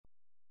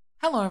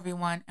Hello,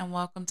 everyone, and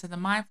welcome to the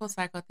Mindful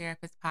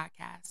Psychotherapist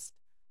podcast.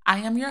 I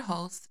am your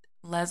host,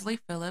 Leslie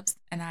Phillips,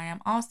 and I am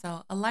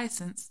also a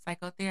licensed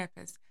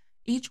psychotherapist.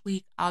 Each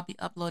week, I'll be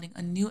uploading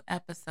a new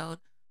episode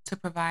to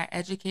provide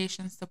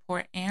education,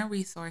 support, and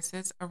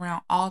resources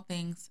around all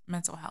things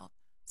mental health.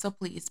 So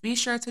please be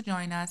sure to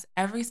join us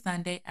every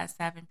Sunday at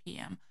 7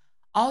 p.m.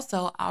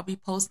 Also, I'll be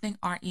posting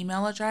our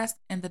email address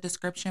in the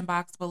description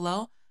box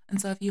below. And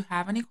so if you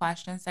have any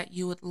questions that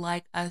you would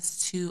like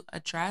us to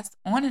address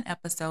on an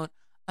episode,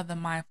 of the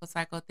Mindful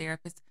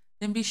Psychotherapist,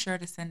 then be sure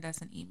to send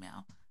us an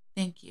email.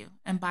 Thank you,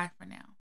 and bye for now.